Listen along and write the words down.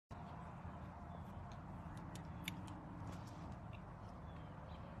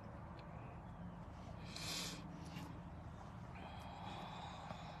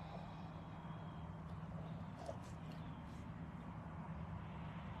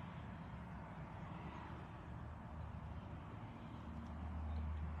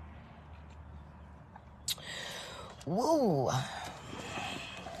Woo.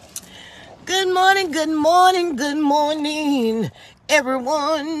 Good morning, good morning, good morning,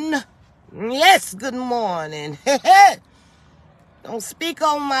 everyone. Yes, good morning. Don't speak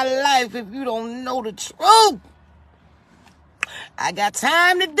on my life if you don't know the truth. I got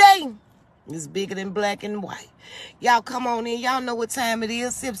time today. It's bigger than black and white. Y'all come on in. Y'all know what time it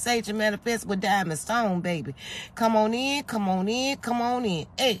is. Sip, sage, and manifest with Diamond Stone, baby. Come on in, come on in, come on in.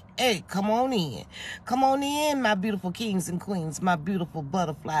 Hey, come on in. Come on in, my beautiful kings and queens, my beautiful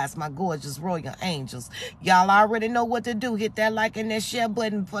butterflies, my gorgeous royal angels. Y'all already know what to do. Hit that like and that share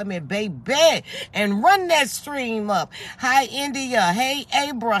button for me, baby. And run that stream up. Hi, India. Hey,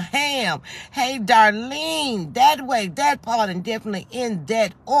 Abraham. Hey, Darlene. That way, that part, and definitely in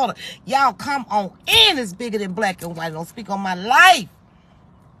that order. Y'all come on in. It's bigger than black and white. Don't speak on my life.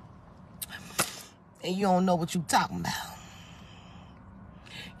 And you don't know what you talking about.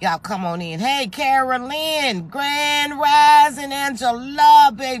 Y'all come on in. Hey, Carolyn, Grand Rising,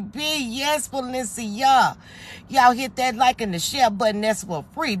 Angela, baby. Yes, Valencia. Y'all hit that like and the share button. That's for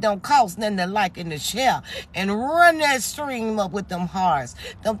free. Don't cost nothing to like and the share. And run that stream up with them hearts,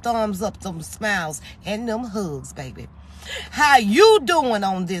 them thumbs up, them smiles, and them hugs, baby. How you doing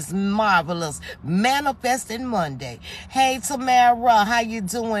on this marvelous Manifesting Monday? Hey, Tamara, how you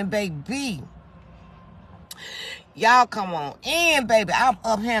doing, baby? Y'all come on in, baby. I'm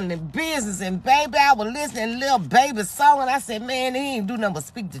up handling business, and baby, I was listening to Lil Baby's song, and I said, man, he ain't do nothing but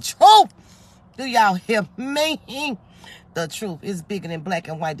speak the truth. Do y'all hear me? The truth is bigger than black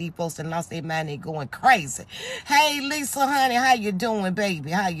and white. These folks that lost their mind, they going crazy. Hey, Lisa, honey, how you doing,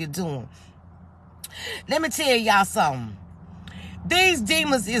 baby? How you doing? Let me tell y'all something. These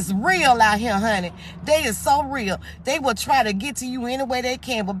demons is real out here, honey. They is so real. They will try to get to you any way they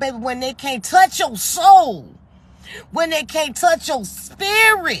can, but baby, when they can't touch your soul, when they can't touch your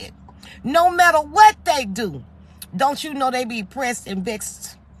spirit, no matter what they do, don't you know they be pressed and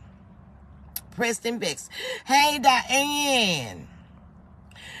vexed? Pressed and vexed. Hey, Diane.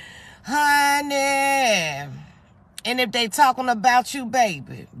 Honey. And if they talking about you,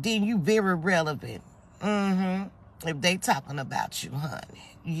 baby, then you very relevant. If they talking about you,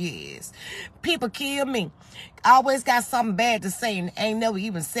 honey. Yes. People kill me. Always got something bad to say and ain't never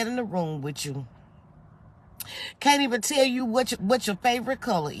even sit in the room with you. Can't even tell you what your favorite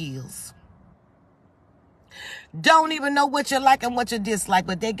color is. Don't even know what you like and what you dislike,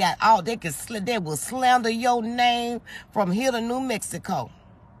 but they got all they will slander your name from here to New Mexico.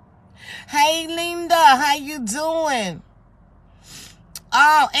 Hey, Linda, how you doing?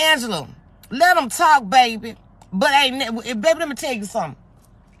 Oh, Angela, let them talk, baby. But baby, let me tell you something.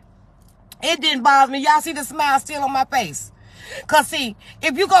 It didn't bother me. Y'all see the smile still on my face? Because, see,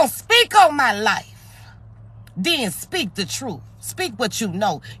 if you going to speak on my life, then speak the truth. Speak what you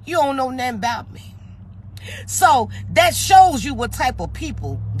know. You don't know nothing about me. So that shows you what type of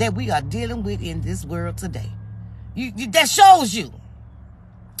people that we are dealing with in this world today. That shows you.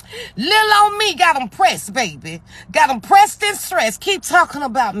 Little on me got them pressed, baby. Got them pressed and stressed. Keep talking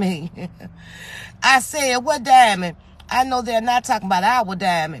about me. I said, what Diamond? I know they're not talking about our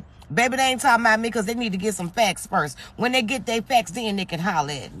Diamond. Baby, they ain't talking about me because they need to get some facts first. When they get their facts, then they can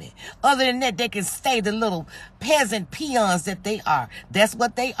holler at me. Other than that, they can stay the little peasant peons that they are. That's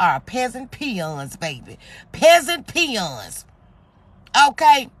what they are. Peasant peons, baby. Peasant peons.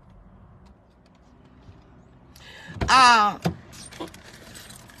 Okay? Back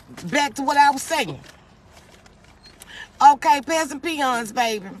to what I was saying. Okay, peasant peons,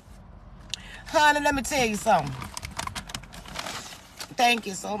 baby. Honey, let me tell you something. Thank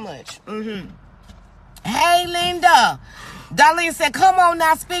you so much. Hey, Linda. Darlene said, come on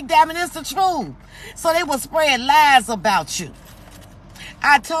now, speak, Diamond. It's the truth. So they will spread lies about you.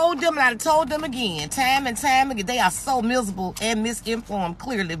 I told them and I told them again, time and time again, they are so miserable and misinformed,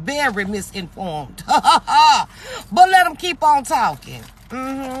 clearly, very misinformed. But let them keep on talking.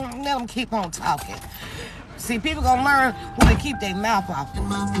 Let them keep on talking. See, people gonna learn who to keep their mouth off.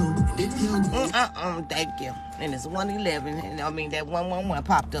 Thank you. And it's 111. And I mean, that 111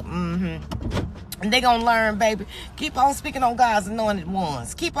 popped up. And they gonna learn, baby. Keep on speaking on God's anointed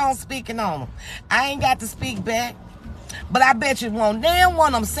ones. Keep on speaking on them. I ain't got to speak back. But I bet you won't. Damn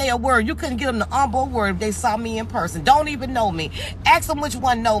one of them say a word. You couldn't get them the humble word if they saw me in person. Don't even know me. Ask them which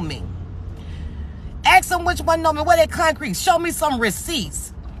one know me. Ask them which one know me. Where they concrete. Show me some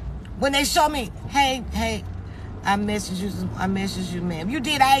receipts. When they show me, hey, I messaged you, ma'am. You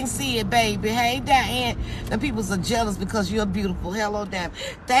did, I ain't see it, baby. Hey, Diane. The people are jealous because you're beautiful. Hello, Diane.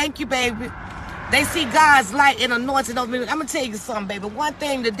 Thank you, baby. They see God's light and anointing over me. I'm going to tell you something, baby. One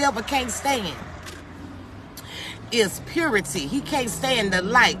thing the devil can't stand is purity. He can't stand the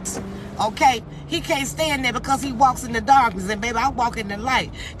light. Okay? He can't stand there because he walks in the darkness. And baby, I walk in the light.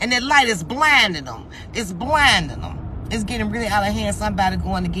 And that light is blinding him. It's blinding him. It's getting really out of hand. Somebody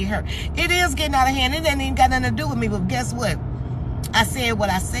going to get hurt. It is getting out of hand. It ain't even got nothing to do with me. But guess what? I said what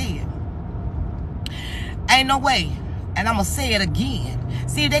I said. Ain't no way. And I'm going to say it again.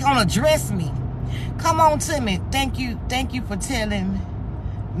 See, they're going to address me. Come on to me. Thank you for telling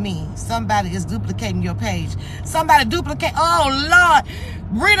me. Somebody is duplicating your page. Somebody duplicate. Oh, Lord.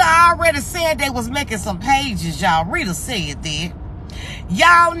 Rita already said they was making some pages, y'all. Rita said that.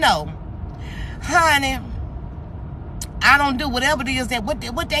 Y'all know. Honey, I don't do whatever it is that what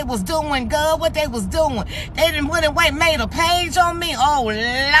they was doing, girl, what they was doing. They didn't went and made a page on me. Oh, Lord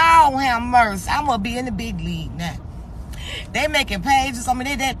have mercy. I'm going to be in the big league now. They making pages on me.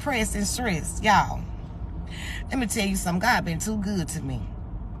 They that pressed and stressed. Y'all, let me tell you something. God been too good to me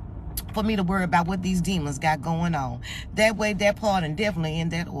for me to worry about what these demons got going on. That way, that part, and definitely in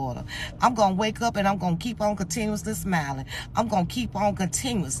that order. I'm going to wake up and I'm going to keep on continuously smiling. I'm going to keep on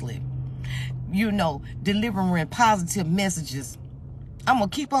continuously, you know, delivering positive messages. I'm going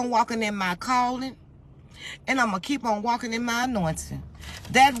to keep on walking in my calling. And I'm going to keep on walking in my anointing.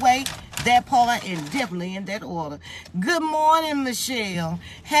 That way, that part, and definitely in that order. Good morning, Michelle.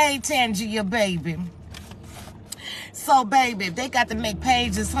 Hey, Tangia, baby. So, baby, if they got to make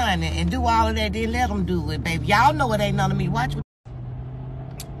pages, honey, and do all of that, then let them do it, baby. Y'all know it ain't none of me. Watch.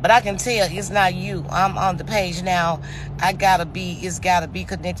 But I can tell it's not you. I'm on the page now. It's gotta be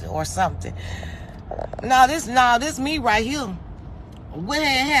connected or something. No, this me right here. What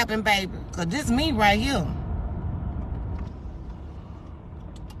had happened, baby? Because this me right here.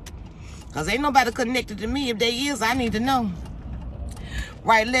 Because ain't nobody connected to me. If they is, I need to know.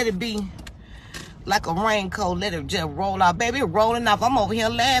 Right, let it be like a raincoat. Let it just roll out. Baby, it rolling off. I'm over here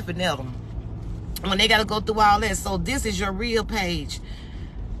laughing at them when they got to go through all that. So this is your real page.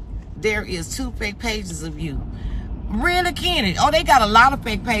 There is 2 fake pages of you. Really, Kenny? Oh, they got a lot of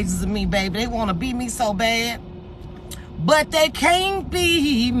fake pages of me, baby. They want to be me so bad. But they can't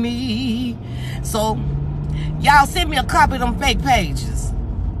be me. So, y'all send me a copy of them fake pages.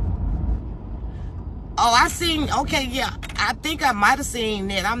 Oh, I seen, okay, yeah. I think I might have seen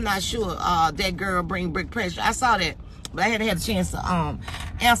that. I'm not sure. That girl bring brick pressure. I saw that. But I hadn't had a chance to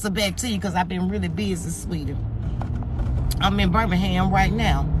answer back to you because I've been really busy, sweetie. I'm in Birmingham right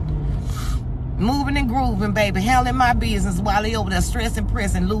now. Moving and grooving, baby. Handling my business while they over there stressing,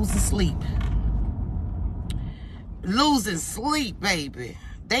 pressing, losing sleep. Losing sleep, baby.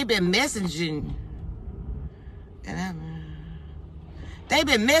 They been messaging. They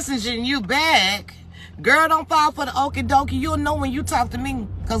been messaging you back. Girl, don't fall for the okie dokie. You'll know when you talk to me.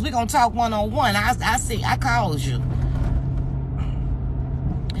 Because we going to talk one-on-one. I called you.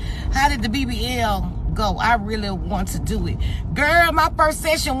 How did the BBL go? I really want to do it. Girl, my first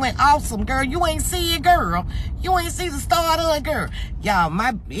session went awesome, girl. You ain't see it, girl. You ain't see the start of it, girl. Y'all,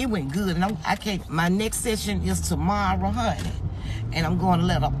 it went good. And I can't. My next session is tomorrow, honey. And I'm going to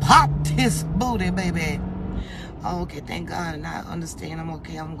let her pop this booty, baby. Oh, okay, thank God. And I understand. I'm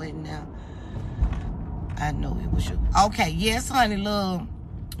okay. I'm waiting now. I know it was you. Okay, yes, honey, love.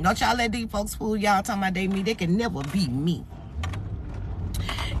 Don't y'all let these folks fool y'all talking about they me. They can never be me.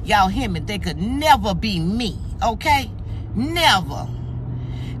 Y'all hear me? They could never be me, okay? Never.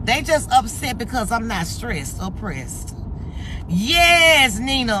 They just upset because I'm not stressed or pressed. Yes,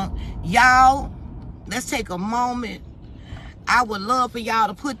 Nina. Y'all, let's take a moment. I would love for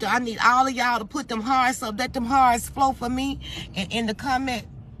y'all to I need all of y'all to put them hearts up. Let them hearts flow for me. And in the comment,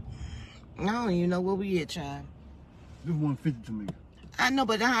 I don't even know where we at, child. This 150 to me. I know,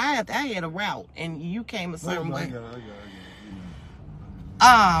 but I had a route, and you came a certain way.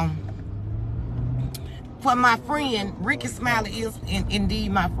 For my friend, Ricky Smiley is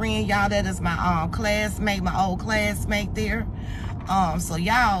indeed my friend. Y'all, that is my classmate, my old classmate there. So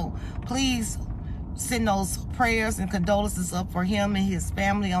y'all, please send those prayers and condolences up for him and his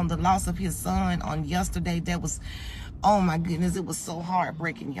family on the loss of his son on yesterday. That was, oh my goodness, it was so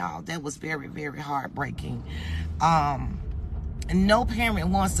heartbreaking, y'all. That was very, very heartbreaking. No parent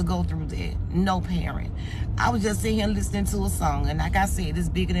wants to go through that. No parent. I was just sitting here listening to a song, and like I said, it's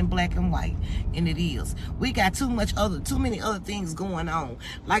bigger than black and white, and it is. We got too many other things going on.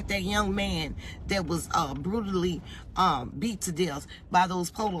 Like that young man that was brutally beat to death by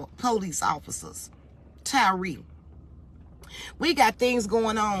those police officers. Tyree. We got things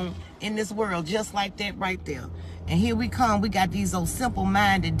going on in this world just like that right there. And here we come. We got these old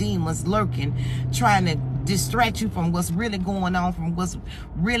simple-minded demons lurking, trying to distract you from what's really going on, from what's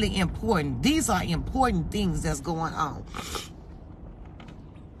really important. These are important things that's going on.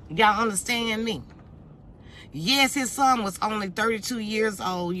 Y'all understand me? Yes, his son was only 32 years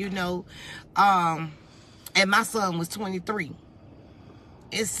old, you know, and my son was 23.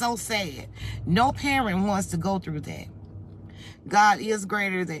 It's so sad. No parent wants to go through that. God is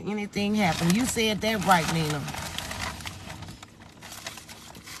greater than anything happened. You said that right, Nina.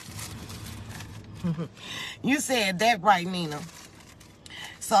 You said that right, Nina.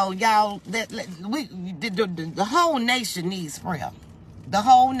 So y'all, the whole nation needs prayer. The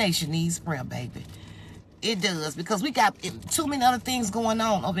whole nation needs prayer, baby. It does, because we got too many other things going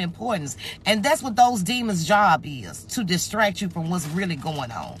on of importance, and that's what those demons' job is, to distract you from what's really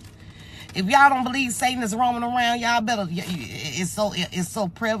going on. If y'all don't believe Satan is roaming around, y'all better. It's so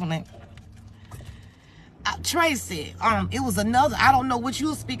prevalent. Tracy, it was another, I don't know what you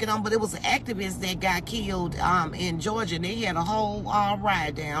were speaking on, but it was an activist that got killed in Georgia, and they had a whole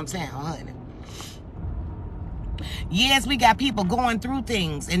riot downtown, honey. Yes, we got people going through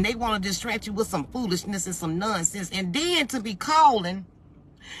things, and they want to distract you with some foolishness and some nonsense, and then to be calling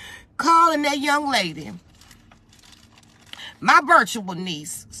that young lady, my virtual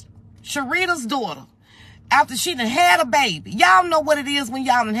niece, Sharita's daughter, after she done had a baby. Y'all know what it is when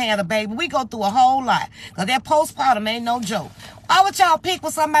y'all done had a baby. We go through a whole lot. Because that postpartum ain't no joke. Why would y'all pick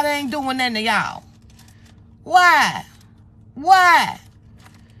with somebody that ain't doing nothing to y'all? Why? Why?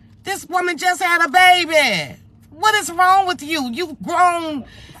 This woman just had a baby. What is wrong with you? You grown.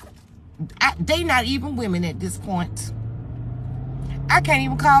 They not even women at this point. I can't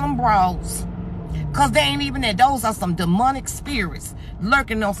even call them bros. Because they ain't even that. Those are some demonic spirits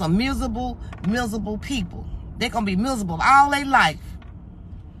lurking on some miserable people. They're going to be miserable all their life.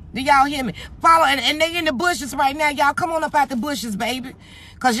 Do y'all hear me? Follow, and they in the bushes right now. Y'all come on up out the bushes, baby.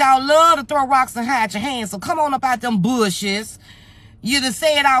 Because y'all love to throw rocks and hide your hands. So come on up out them bushes. You done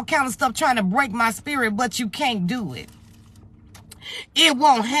said all kind of stuff trying to break my spirit, but you can't do it. It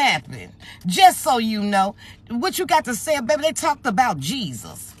won't happen. Just so you know. What you got to say, baby, they talked about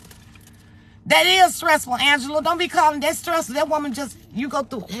Jesus. That is stressful, Angela. Don't be calling that stressful. That woman just, you go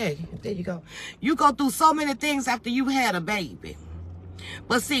through, hey, there you go. You go through so many things after you had a baby.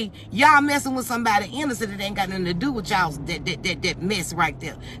 But see, y'all messing with somebody innocent that ain't got nothing to do with y'all, that mess right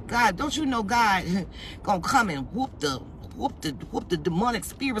there. God, don't you know God gonna come and whoop the demonic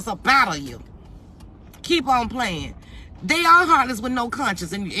spirits up out of you? Keep on playing. They are heartless with no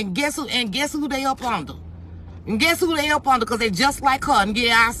conscience. And guess who they up under? And guess who they up under? Because they just like her. And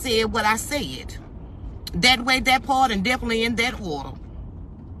yeah, I said what I said. That way, that part, and definitely in that order.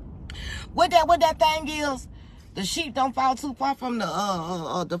 What that thing is, the sheep don't fall too far from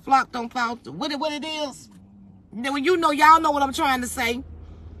the flock don't fall. What it is? You know, y'all know what I'm trying to say.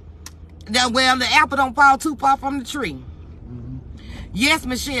 That well, the apple don't fall too far from the tree. Yes,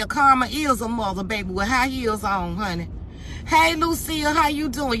 Michelle, Karma is a mother, baby, with high heels on, honey. Hey, Lucille, how you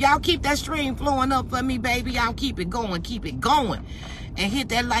doing? Y'all keep that stream flowing up for me, baby. Y'all keep it going. And hit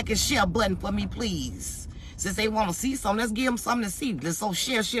that like and share button for me, please. Since they want to see something, let's give them something to see. Let's so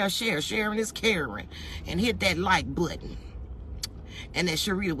share. Sharing is caring. And hit that like button. And that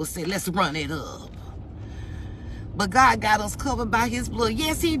Sharita will say, let's run it up. But God got us covered by his blood.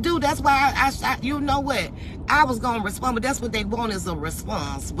 Yes, he do. That's why I you know what? I was going to respond, but that's what they want is a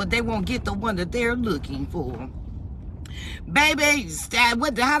response. But they won't get the one that they're looking for. Baby,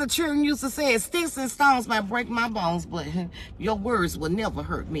 how the children used to say, sticks and stones might break my bones, but your words will never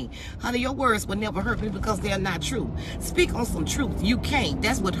hurt me. Honey, your words will never hurt me because they're not true. Speak on some truth. You can't.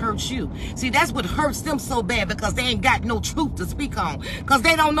 That's what hurts you. See, that's what hurts them so bad, because they ain't got no truth to speak on. Because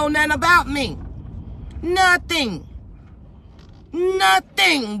they don't know nothing about me. Nothing.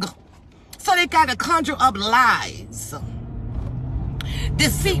 So they got to conjure up lies.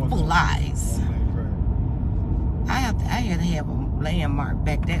 Deceitful lies. I had to have a landmark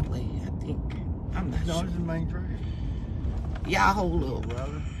back that way, I think. I'm not sure. It's the main drag. Y'all hold up.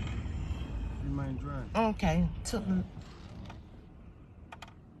 The main drag. Okay. To the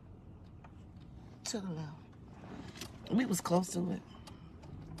left. We was close to it.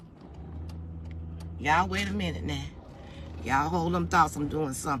 Y'all wait a minute now. Y'all hold them thoughts. I'm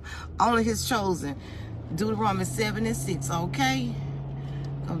doing something. Only his chosen. Deuteronomy 7:6, okay?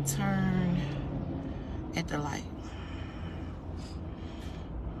 Gonna turn at the light.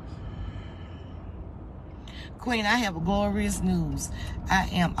 Queen, I have a glorious news. I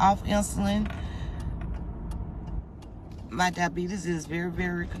am off insulin. My diabetes is very,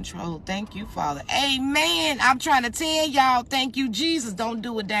 very controlled. Thank you, Father. Amen. I'm trying to tell y'all, thank you, Jesus. Don't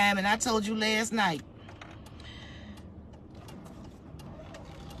do a diamond. I told you last night.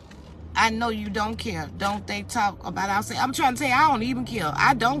 I know you don't care. Don't they talk about it? I'm trying to tell you, I don't even care.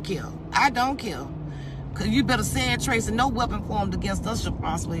 I don't care. Because you better say it, Tracy, no weapon formed against us shall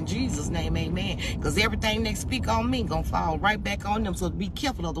prosper in Jesus' name, amen. Because everything they speak on me going to fall right back on them. So be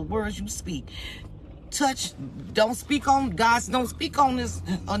careful of the words you speak. Don't speak on this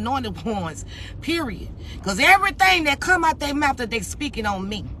anointed ones, period. Because everything that come out their mouth that they speaking on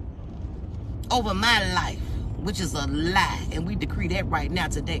me, over my life, which is a lie, and we decree that right now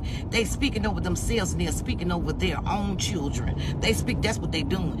today. They speaking over themselves, and they're speaking over their own children. That's what they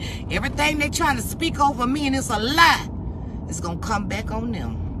doing. Everything they trying to speak over me, and it's a lie, it's gonna come back on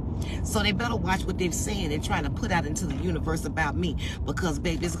them. So they better watch what they're saying and trying to put out into the universe about me, because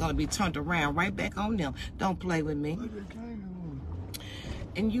baby, it's gonna be turned around right back on them. Don't play with me.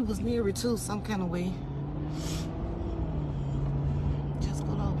 And you was near it too, some kind of way. Just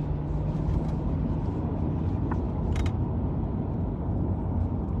go over.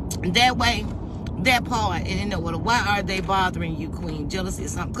 That way, that part, and you know what? Why are they bothering you, Queen? Jealousy or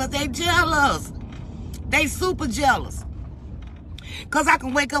something? Because they jealous. They super jealous. Because I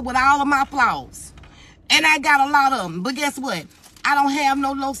can wake up with all of my flaws. And I got a lot of them. But guess what? I don't have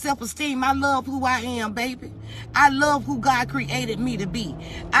no low self-esteem. I love who I am, baby. I love who God created me to be.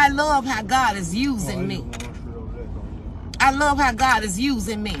 I love how God is using me. I love how God is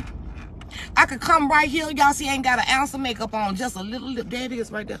using me. I could come right here. Y'all see I ain't got an ounce of makeup on. Just a little lip. There it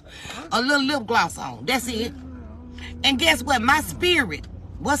is right there. A little lip gloss on. That's it. And guess what? My spirit,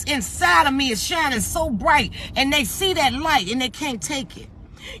 what's inside of me is shining so bright. And they see that light and they can't take it.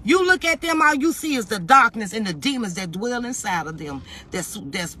 You look at them, all you see is the darkness and the demons that dwell inside of them. That's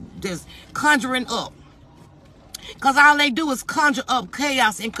conjuring up. Because all they do is conjure up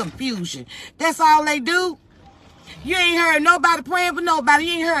chaos and confusion. That's all they do. You ain't heard nobody praying for nobody.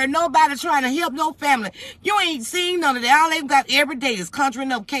 You ain't heard nobody trying to help no family. You ain't seen none of that. All they've got every day is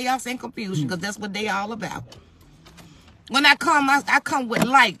conjuring up chaos and confusion, because that's what they all about. When I come, I come with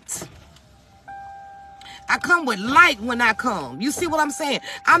light. I come with light when I come. You see what I'm saying?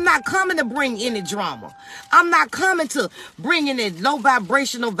 I'm not coming to bring any drama. I'm not coming to bring any low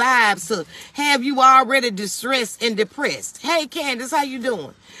vibrational vibes to have you already distressed and depressed. Hey, Candace, how you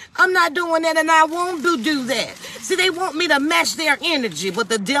doing? I'm not doing that, and I won't do that. See, they want me to match their energy, but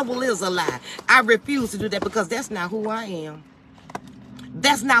the devil is a lie. I refuse to do that, because that's not who I am.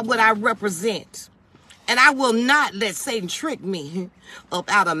 That's not what I represent. And I will not let Satan trick me up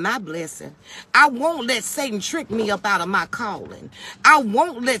out of my blessing. I won't let Satan trick me up out of my calling. I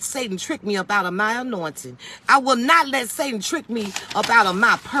won't let Satan trick me up out of my anointing. I will not let Satan trick me up out of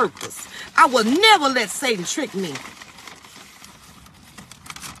my purpose. I will never let Satan trick me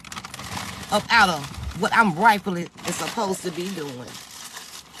up out of what I'm rightfully and supposed to be doing.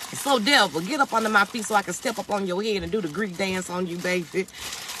 So devil, get up under my feet so I can step up on your head and do the Greek dance on you, baby.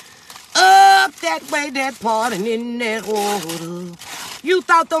 Up that way, that part, and in that order. You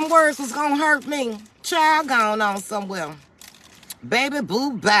thought them words was gonna hurt me? Child, gone on somewhere. Baby,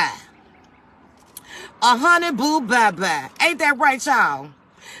 boo, bye. Honey, boo, bye-bye. Ain't that right, y'all?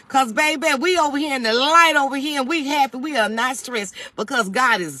 Because, baby, we over here in the light over here, and we happy. We are not stressed, because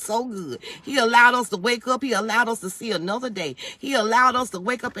God is so good. He allowed us to wake up. He allowed us to see another day. He allowed us to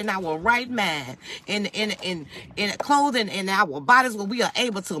wake up in our right mind, in clothing, in our bodies, where we are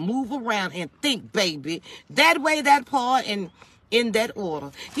able to move around and think, baby. That way, that part, and in that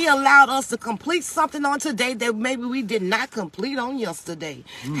order. He allowed us to complete something on today that maybe we did not complete on yesterday.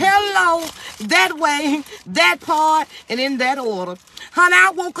 Hello, that way, that part, and in that order. Honey,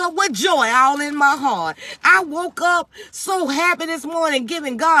 I woke up with joy all in my heart. I woke up so happy this morning,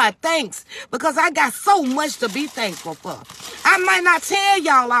 giving God thanks, because I got so much to be thankful for. I might not tell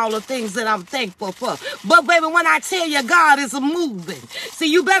y'all all the things that I'm thankful for, but baby, when I tell you God is moving, see,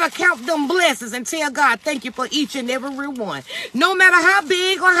 you better count them blessings and tell God thank you for each and every one. No matter how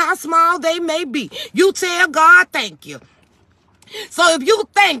big or how small they may be, you tell God thank you. So if you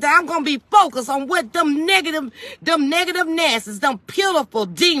think that I'm going to be focused on what them negative nasties, them pitiful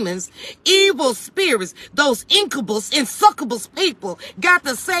demons, evil spirits, those incubus and succubus people got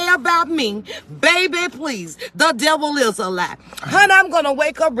to say about me, baby, please, the devil is a lie. Honey, I'm going to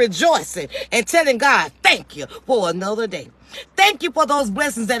wake up rejoicing and telling God thank you for another day. Thank you for those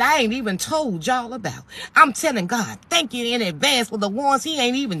blessings that I ain't even told y'all about. I'm telling God thank you in advance for the ones he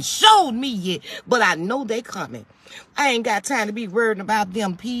ain't even showed me yet, but I know they coming. I ain't got time to be worried about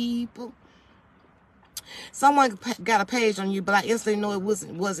them people. Someone got a page on you, but I instantly know it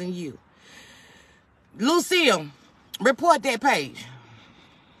wasn't you. Lucille, report that page.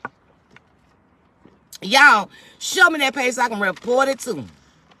 Y'all, show me that page so I can report it too.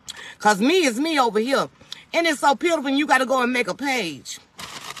 Because me is me over here. And it's so beautiful when you got to go and make a page.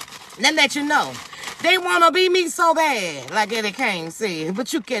 Then let you know. They want to be me so bad, like Eddie Kane said,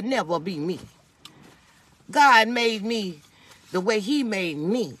 but you can never be me. God made me the way he made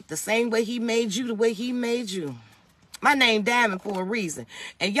me. The same way he made you, the way he made you. My name Diamond for a reason.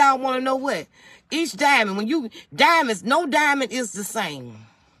 And y'all want to know what? Each diamond, diamonds, no diamond is the same.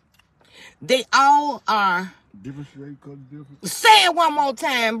 They all are. Different shape, color different. Say it one more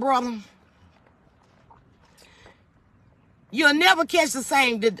time, brother. You'll never catch the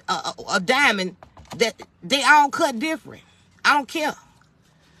same a diamond. That they all cut different. I don't care.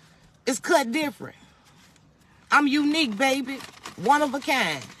 It's cut different. I'm unique, baby. One of a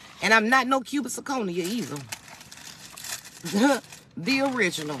kind. And I'm not no cubic zirconia either. The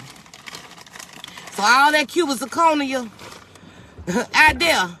original. So all that cubic zirconia out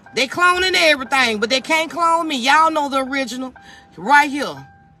there, they cloning everything, but they can't clone me. Y'all know the original right here.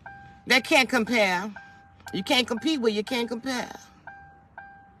 They can't compare. You can't compete where you can't compare.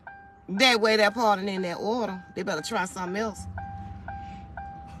 That way, that part and in that order. They better try something else.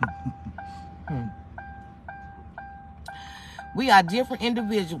 We are different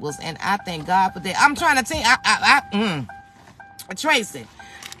individuals, and I thank God for that. I'm trying to tell you, Tracy,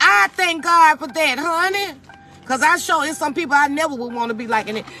 I thank God for that, honey. Because I show it's some people I never would want to be like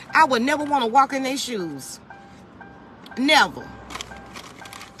in it. I would never want to walk in their shoes. Never.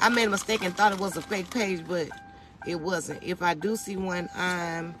 I made a mistake and thought it was a fake page, but it wasn't. If I do see one,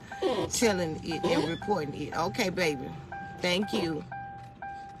 I'm telling it and reporting it. Okay, baby. Thank you.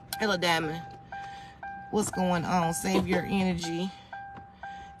 Hello, Diamond. What's going on? Save your energy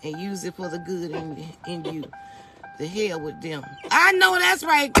and use it for the good in you. The hell with them. I know that's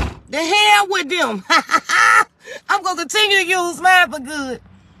right. The hell with them. I'm going to continue to use mine for good.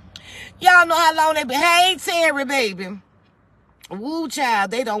 Y'all know how long they been. Hey, Terry, baby. Woo,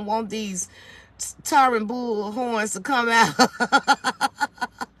 child. They don't want these tarring bull horns to come out.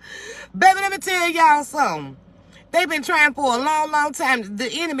 Baby, let me tell y'all something. They've been trying for a long, long time. The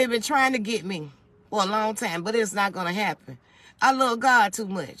enemy been trying to get me for a long time, but it's not going to happen. I love God too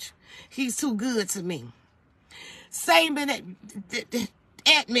much. He's too good to me. Satan been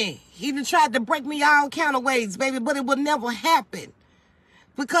at me. He done tried to break me all kind of ways, baby, but it would never happen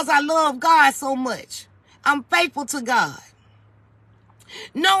because I love God so much. I'm faithful to God.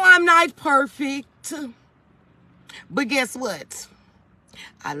 No, I'm not perfect, but guess what?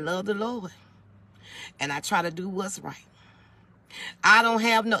 I love the Lord, and I try to do what's right. I don't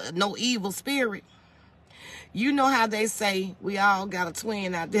have no evil spirit. You know how they say we all got a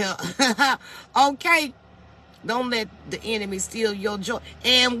twin out there. Okay. Don't let the enemy steal your joy.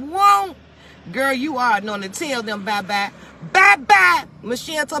 And won't. Girl, you are known to tell them bye-bye. Bye-bye.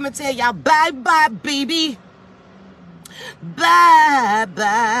 Michelle told me to tell y'all bye-bye, baby.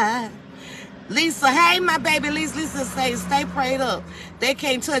 Bye-bye. Lisa, hey, my baby. Lisa say, stay prayed up. They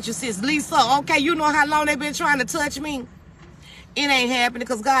can't touch you, sis. Lisa, okay, you know how long they've been trying to touch me? It ain't happening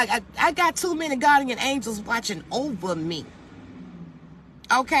because God, I got too many guardian angels watching over me.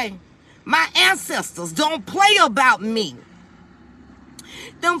 Okay? My ancestors don't play about me.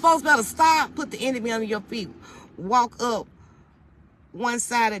 Them folks better stop. Put the enemy under your feet. Walk up one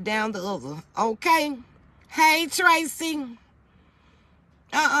side and down the other. Okay? Hey, Tracy.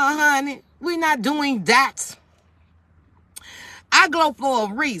 Honey. We're not doing that. I glow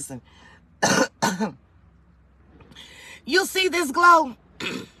for a reason. You see this glow?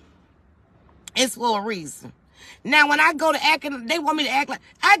 It's for a reason. Now, when I go to acting, they want me to act like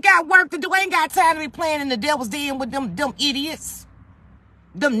I got work to do. I ain't got time to be playing in the devil's den with them idiots.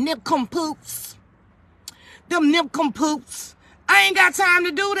 Them nincompoofs. Them nincompoofs. I ain't got time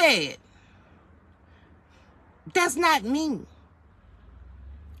to do that. That's not me.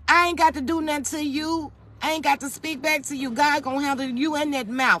 I ain't got to do nothing to you. I ain't got to speak back to you. God gonna handle you in that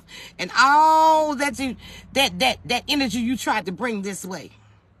mouth and all that energy you tried to bring this way.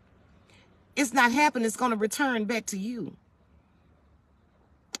 It's not happening. It's going to return back to you.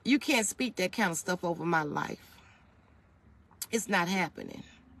 You can't speak that kind of stuff over my life. It's not happening.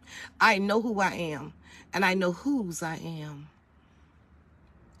 I know who I am, and I know whose I am.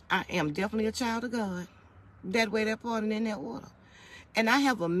 I am definitely a child of God. That way, that part, and in that order. And I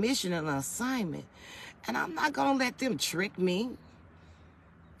have a mission and an assignment, and I'm not going to let them trick me.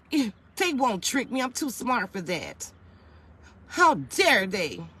 They won't trick me. I'm too smart for that. How dare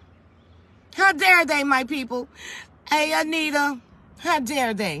they? How dare they, my people? Hey, Anita, how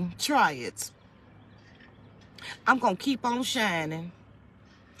dare they? Try it. I'm going to keep on shining.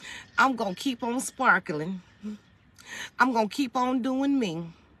 I'm going to keep on sparkling. I'm going to keep on doing me.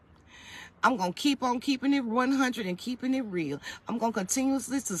 I'm going to keep on keeping it 100 and keeping it real. I'm going to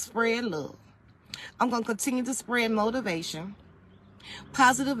continuously to spread love. I'm going to continue to spread motivation,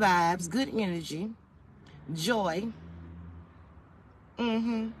 positive vibes, good energy, joy,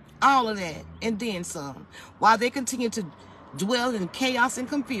 All of that, and then some. While they continue to dwell in chaos and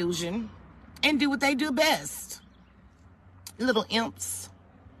confusion and do what they do best. Little imps.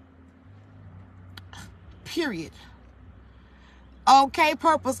 Period. Okay,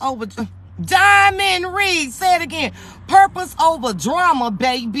 purpose over... Diamond Reed, say it again. Purpose over drama,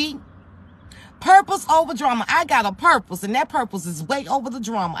 baby. Purpose over drama. I got a purpose, and that purpose is way over the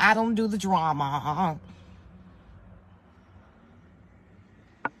drama. I don't do the drama.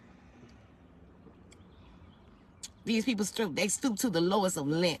 These people stoop to the lowest of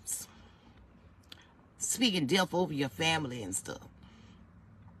lengths. Speaking death over your family and stuff.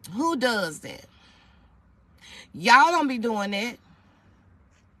 Who does that? Y'all don't be doing that.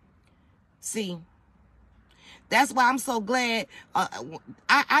 See, that's why I'm so glad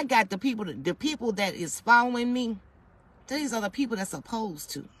I got the people that is following me. These are the people that's supposed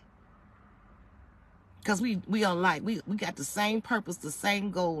to. Because we are like, we got the same purpose, the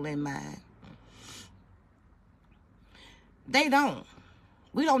same goal in mind. They don't.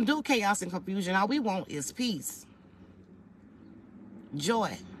 We don't do chaos and confusion. All we want is peace,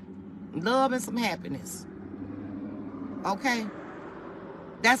 joy, love, and some happiness. Okay?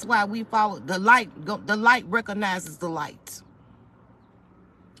 That's why we follow the light. The light recognizes the light.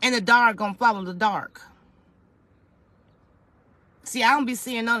 And the dark gonna follow the dark. See, I don't be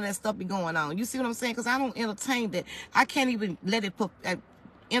seeing none of that stuff be going on. You see what I'm saying? Because I don't entertain that. I can't even let it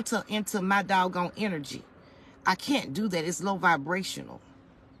enter into my doggone energy. I can't do that. It's low vibrational.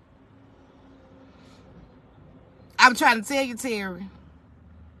 I'm trying to tell you, Terry.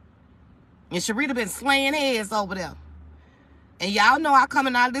 And Sharita been slaying heads over there. And y'all know I come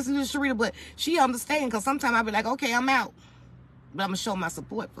and I listen to Sharita, but she understands, because sometimes I be like, okay, I'm out. But I'm going to show my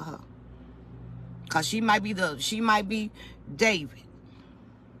support for her. Because she might be David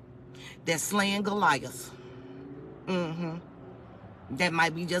that's slaying Goliath. That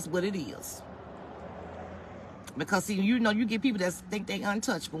might be just what it is. Because, see, you know, you get people that think they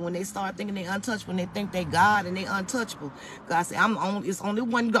untouchable. When they start thinking they untouchable, and they think they God and they untouchable. God said, it's only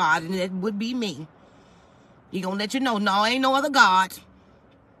one God, and that would be me. He gonna let you know, no, ain't no other God.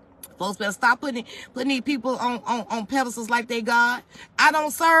 Folks better stop putting these people on pedestals like they God. I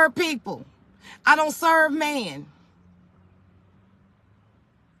don't serve people. I don't serve man.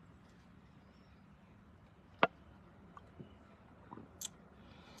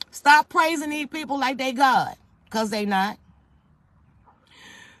 Stop praising these people like they God, because they not.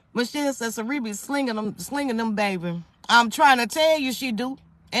 Michelle says, Cerebri slinging them, baby. I'm trying to tell you she do.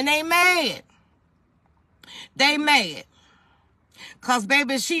 And they mad. They mad. Because,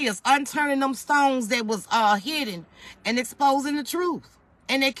 baby, she is unturning them stones that was hidden and exposing the truth.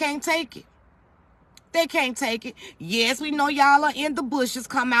 And they can't take it. They can't take it. Yes, we know y'all are in the bushes.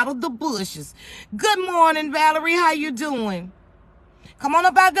 Come out of the bushes. Good morning, Valerie. How you doing? Come on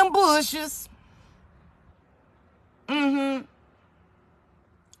up out them bushes.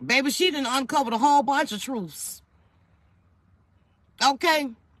 Baby, she done uncovered a whole bunch of truths. Okay?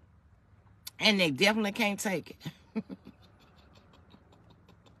 And they definitely can't take it.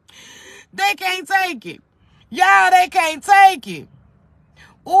 They can't take it. Y'all, they can't take it.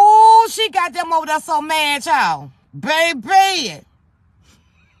 Ooh, she got them over there so mad, y'all. Baby.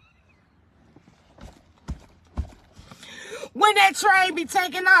 When that train be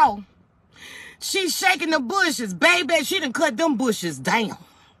taking off, she's shaking the bushes. Baby, she done cut them bushes down.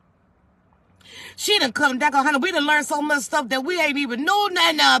 She done cut them down, honey. We done learned so much stuff that we ain't even knew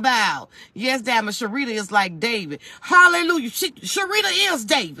nothing about. Yes, damn it, Sharita is like David. Hallelujah. Sharita is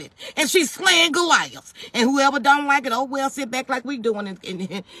David. And she's slaying Goliath. And whoever don't like it, oh, well, sit back like we doing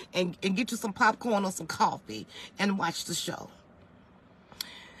and get you some popcorn or some coffee and watch the show.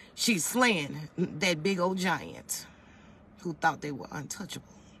 She's slaying that big old giant who thought they were untouchable.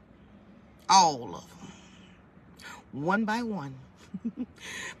 All of them. One by one.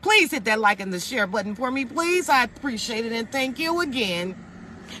 Please hit that like and the share button for me, please. I appreciate it, and thank you again.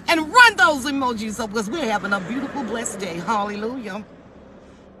 And run those emojis up, because we're having a beautiful, blessed day. Hallelujah.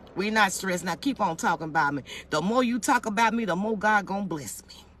 We're not stressed. Now keep on talking about me. The more you talk about me, the more God gonna bless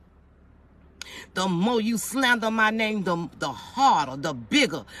me. The more you slander my name, the harder, the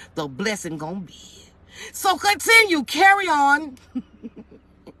bigger the blessing gonna be. So continue, carry on.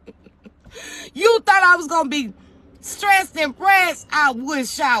 You thought I was gonna be stressed and pressed? I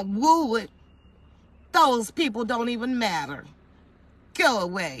wish I would. Those people don't even matter. Go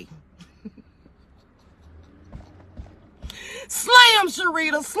away. Slam,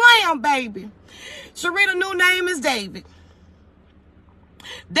 Sharita. Slam, baby. Sharita's new name is David.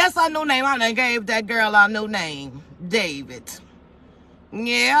 That's our new name. I done gave that girl our new name. David.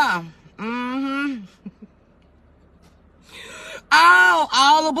 Yeah.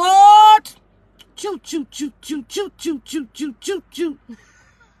 All aboard. Choo, choo, choo, choo, choo, choo, choo, choo, choo, choo.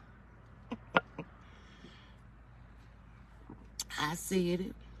 I said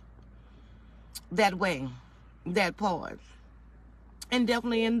it. That way. That part. And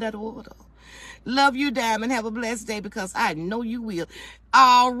definitely in that order. Love you, Diamond. Have a blessed day because I know you will.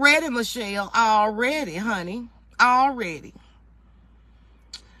 Already, Michelle. Already, honey. Already.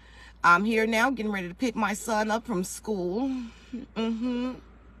 I'm here now getting ready to pick my son up from school.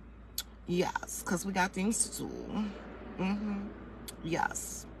 Yes, because we got things to do.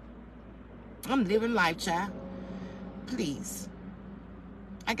 Yes. I'm living life, child. Please.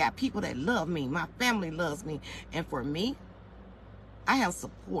 I got people that love me. My family loves me. And for me, I have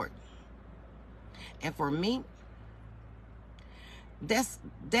support. And for me, that's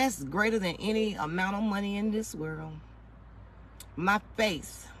greater than any amount of money in this world. My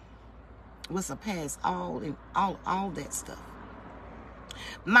faith will surpass all that stuff.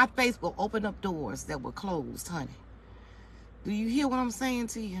 My faith will open up doors that were closed, honey. Do you hear what I'm saying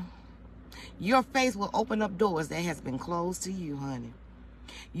to you? Your faith will open up doors that has been closed to you, honey.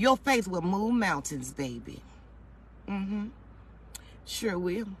 Your faith will move mountains, baby. Sure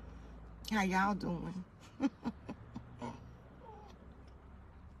will. How y'all doing?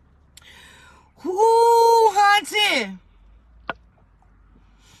 Whoo, hunty.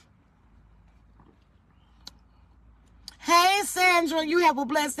 Hey, Sandra, you have a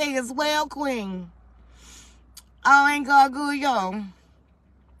blessed day as well, Queen. Oh, ain't God good, y'all?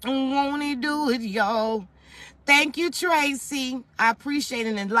 Won't he do it, y'all? Thank you, Tracy. I appreciate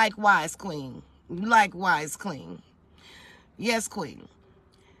it, and likewise, Queen. Likewise, Queen. Yes, Queen.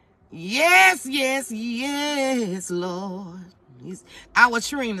 Yes, yes, yes, Lord. Our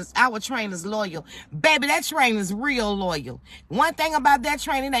trainer's loyal. Baby, that train is real loyal. One thing about that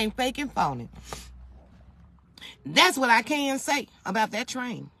train, it ain't fake and phony. That's what I can say about that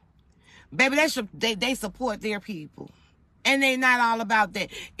train. Baby, they support their people. And they not all about that.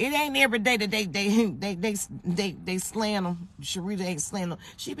 It ain't every day that they slam them. Sharita ain't slam them.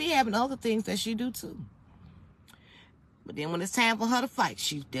 She be having other things that she do too. But then when it's time for her to fight,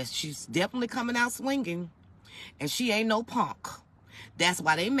 she's definitely coming out swinging. And she ain't no punk. That's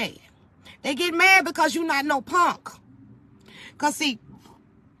why they mad. They get mad because you not no punk. Because see,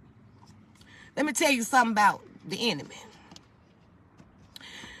 let me tell you something about the enemy.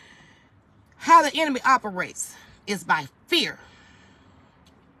 How the enemy operates is by fear.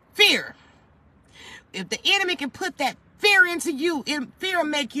 Fear. If the enemy can put that fear into you, fear will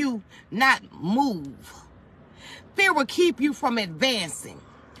make you not move. Fear will keep you from advancing.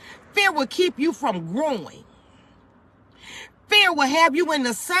 Fear will keep you from growing. Fear will have you in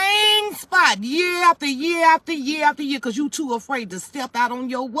the same spot year after year after year after year because you too afraid to step out on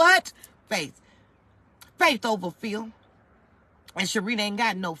your what? Faith. Faith over fear. And Sharita ain't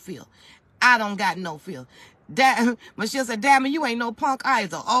got no fear. I don't got no fear. Michelle said, damn it, you ain't no punk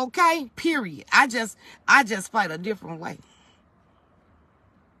either. Okay? Period. I just fight a different way.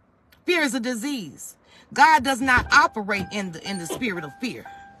 Fear is a disease. God does not operate in the spirit of fear.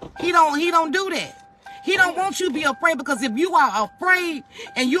 He don't do that. He don't want you to be afraid, because if you are afraid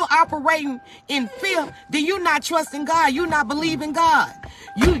and you're operating in fear, then you're not trusting God. You're not believing God.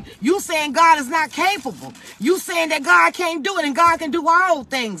 You saying God is not capable. You saying that God can't do it, and God can do all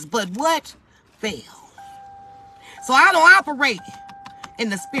things, but what? Fail. So I don't operate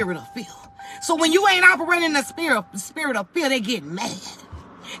in the spirit of fear. So when you ain't operating in the spirit of fear, they get mad.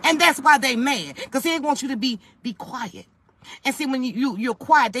 And that's why they mad, because they want you to be quiet. And see, when you're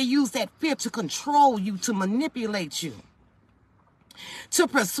quiet, they use that fear to control you, to manipulate you, to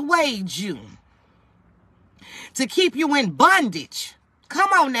persuade you, to keep you in bondage.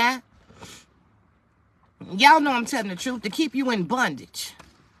 Come on now. Y'all know I'm telling the truth. To keep you in bondage.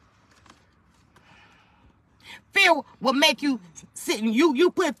 Fear will make you sit and you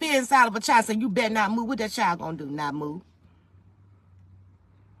put fear inside of a child, saying you better not move. What that child gonna do? Not move.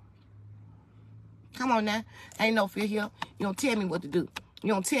 Come on now. Ain't no fear here. You don't tell me what to do.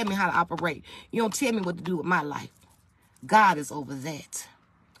 You don't tell me how to operate. You don't tell me what to do with my life. God is over that.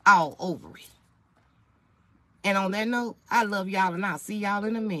 All over it. And on that note, I love y'all, and I'll see y'all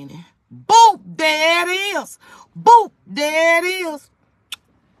in a minute. Boop! There it is. Boop! There it is.